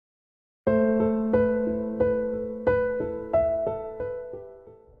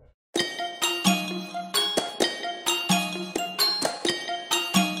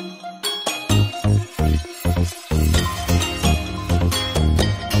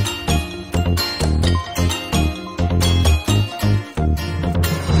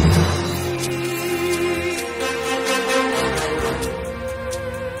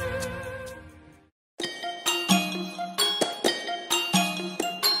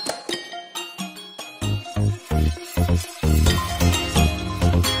Job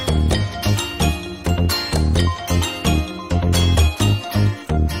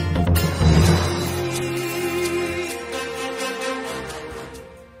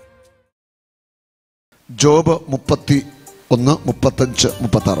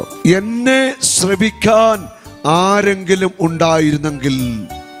 31:35-36. എന്നെ ശ്രവിക്കാൻ ആരെങ്കിലും ഉണ്ടായിരുന്നെങ്കിൽ,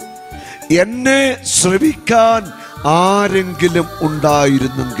 എന്നെ ശ്രവിക്കാൻ ആരെങ്കിലും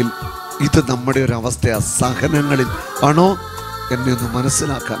ഉണ്ടായിരുന്നെങ്കിൽ. ഇത് നമ്മുടെ ഒരു അവസ്ഥയാ. സഹനങ്ങളിൽ ആണോ എന്നെ ഒന്ന്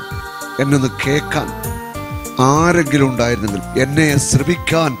മനസ്സിലാക്കാൻ, എന്നെ ഒന്ന് കേൾക്കാൻ ആരെങ്കിലും ഉണ്ടായിരുന്നെങ്കിൽ, എന്നെ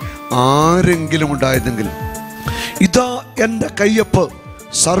ശ്രവിക്കാൻ ആരെങ്കിലും ഉണ്ടായിരുന്നെങ്കിൽ. ഇതാ എൻ്റെ കയ്യൊപ്പ്,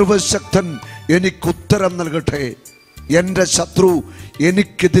 സർവശക്തൻ എനിക്കുത്തരം നൽകട്ടെ. എൻ്റെ ശത്രു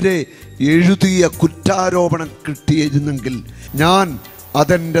എനിക്കെതിരെ എഴുതിയ കുറ്റാരോപണം കിട്ടിയിരുന്നെങ്കിൽ ഞാൻ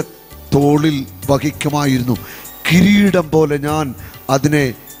അതെൻ്റെ തോളിൽ വഹിക്കുമായിരുന്നു. കിരീടം പോലെ ഞാൻ അതിനെ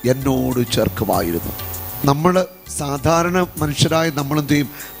എന്നോട് ചേർക്കുമായിരുന്നു. നമ്മൾ സാധാരണ മനുഷ്യരായ നമ്മളെന്ത് ചെയ്യും?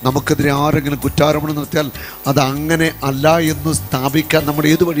 നമുക്കെതിരെ ആരെങ്കിലും കുറ്റാരോപണം നടത്തിയാൽ അത് അങ്ങനെ അല്ല എന്ന് സ്ഥാപിക്കാൻ നമ്മൾ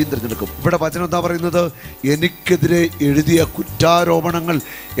ഏത് വഴിയും തിരഞ്ഞെടുക്കും. ഇവിടെ വചനം എന്താ പറയുന്നത്? എനിക്കെതിരെ എഴുതിയ കുറ്റാരോപണങ്ങൾ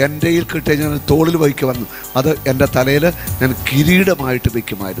എൻ്റെ കിട്ടിയ ഞാൻ തോളിൽ വഹിക്കുമായിരുന്നു, അത് എൻ്റെ തലയിൽ ഞാൻ കിരീടമായിട്ട്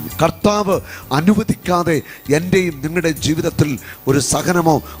വയ്ക്കുമായിരുന്നു. കർത്താവ് അനുവദിക്കാതെ എൻ്റെയും നിങ്ങളുടെ ജീവിതത്തിൽ ഒരു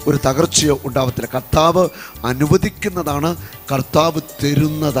സഹനമോ ഒരു തകർച്ചയോ ഉണ്ടാവത്തില്ല. കർത്താവ് അനുവദിക്കുന്നതാണ്, കർത്താവ്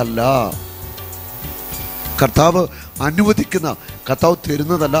തരുന്നതല്ല. കർത്താവ് അനുവദിക്കുന്ന, കർത്താവ്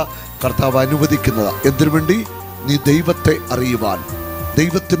തരുന്നതല്ല, കർത്താവ് അനുവദിക്കുന്നതാ. എന്തിനു വേണ്ടി? നീ ദൈവത്തെ അറിയുവാൻ,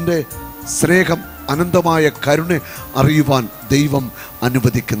 ദൈവത്തിൻ്റെ സ്നേഹം, അനന്തമായ കരുണ അറിയുവാൻ ദൈവം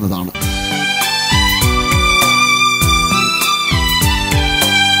അനുവദിക്കുന്നതാണ്.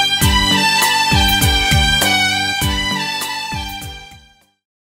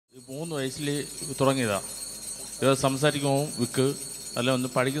 മൂന്ന് വയസ്സിൽ തുടങ്ങിയതാ. ഇത് സംസാരിക്കുമ്പോൾ വിക്ക്, അല്ല ഒന്ന്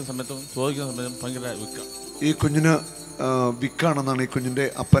പഠിക്കുന്ന സമയത്തും ചോദിക്കുന്ന സമയത്തും ഭയങ്കര വിക്ക. ഈ കുഞ്ഞിന് വിക്കാണെന്നാണ് ഈ കുഞ്ഞിൻ്റെ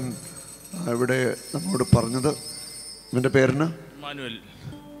അപ്പൻ ഇവിടെ നമ്മോട് പറഞ്ഞത്. ഇവൻ്റെ പേരിന്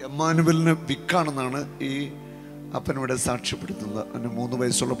എമ്മാനുവലിന് വിക്കാണെന്നാണ് ഈ അപ്പൻ ഇവിടെ സാക്ഷ്യപ്പെടുത്തുന്നത്. അവന് 3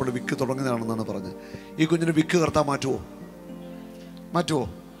 വയസ്സുള്ളപ്പോൾ വിക്ക് തുടങ്ങിയതാണെന്നാണ് പറഞ്ഞത്. ഈ കുഞ്ഞിന് വിക്ക് കർത്താവ് മാറ്റുമോ?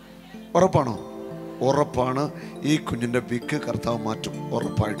 ഉറപ്പാണോ? ഉറപ്പാണ്. ഈ കുഞ്ഞിൻ്റെ വിക്ക് കർത്താവ് മാറ്റും,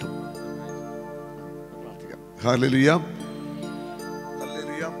 ഉറപ്പായിട്ടും. Hallelujah,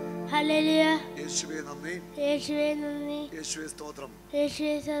 hallelujah. യേശുവേ നന്ദി, യേശുവേ നന്ദി, യേശുവേ സ്തോത്രം,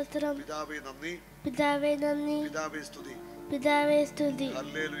 യേശുവേ സ്തോത്രം. പിതാവേ നന്ദി, പിതാവേ നന്ദി, പിതാവേ സ്തുതി, പിതാവേ സ്തുതി.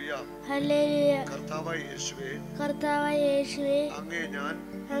 Hallelujah, hallelujah. കർത്താവായ യേശുവേ, കർത്താവായ യേശുവേ,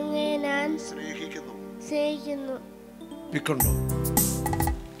 അങ്ങേ ഞാൻ സ്നേഹിക്കുന്നു.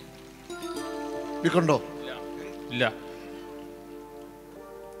 വിക്കുണ്ടോ? ഇല്ല.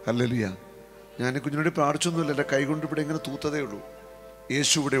 ഹല്ലേലൂയ. ഞാൻ കുഞ്ഞിനോട് പ്രാർത്ഥിച്ചൊന്നുമില്ല, എൻ്റെ കൈകൊണ്ട് ഇവിടെ ഇങ്ങനെ തൂത്തതേ ഉള്ളൂ.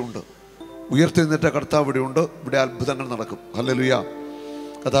 യേശു ഇവിടെ ഉണ്ട്, ഉയർത്തെഴുന്നേറ്റ കർത്താവ് ഇവിടെ ഉണ്ട്. ഇവിടെ അത്ഭുതങ്ങൾ നടക്കും. ഹല്ലേലൂയ.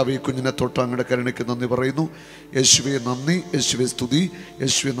 കർത്താവ് ഈ കുഞ്ഞിനെ തൊട്ട് അങ്ങയുടെ കരുണയ്ക്ക് നന്ദി പറയുന്നു. യേശുവേ നന്ദി, യേശുവേ സ്തുതി,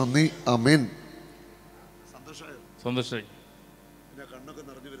 യേശുവേ നന്ദി. ആമേൻ. സന്തോഷമായി. കണ്ണൊക്കെ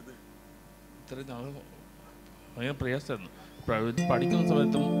നിറഞ്ഞു വരുന്നത് ഇത്രയും നാൾ ഭയങ്കര പ്രയാസമായിരുന്നു. പഠിക്കുന്ന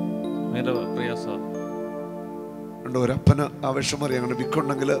സമയത്തും ഭയങ്കര പ്രയാസമാണ്. ഒരപ്പന് ആ വിഷമം അറിയാം. അങ്ങനെ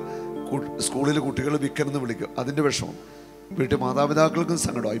വിക്കുണ്ടെങ്കിൽ സ്കൂളിൽ കുട്ടികൾ വിക്കനെന്ന് വിളിക്കും, അതിൻ്റെ വിഷമം. വീട്ടിൽ മാതാപിതാക്കൾക്കും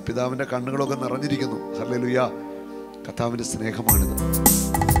സങ്കടമായി. പിതാവിൻ്റെ കണ്ണുകളൊക്കെ നിറഞ്ഞിരിക്കുന്നു. ഹല്ലേലൂയ. കർത്താവിൻ്റെ സ്നേഹമാണിത്.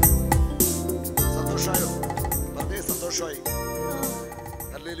 സന്തോഷമായോ? വളരെ സന്തോഷമായി.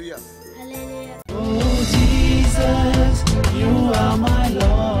 ഹല്ലേലൂയ.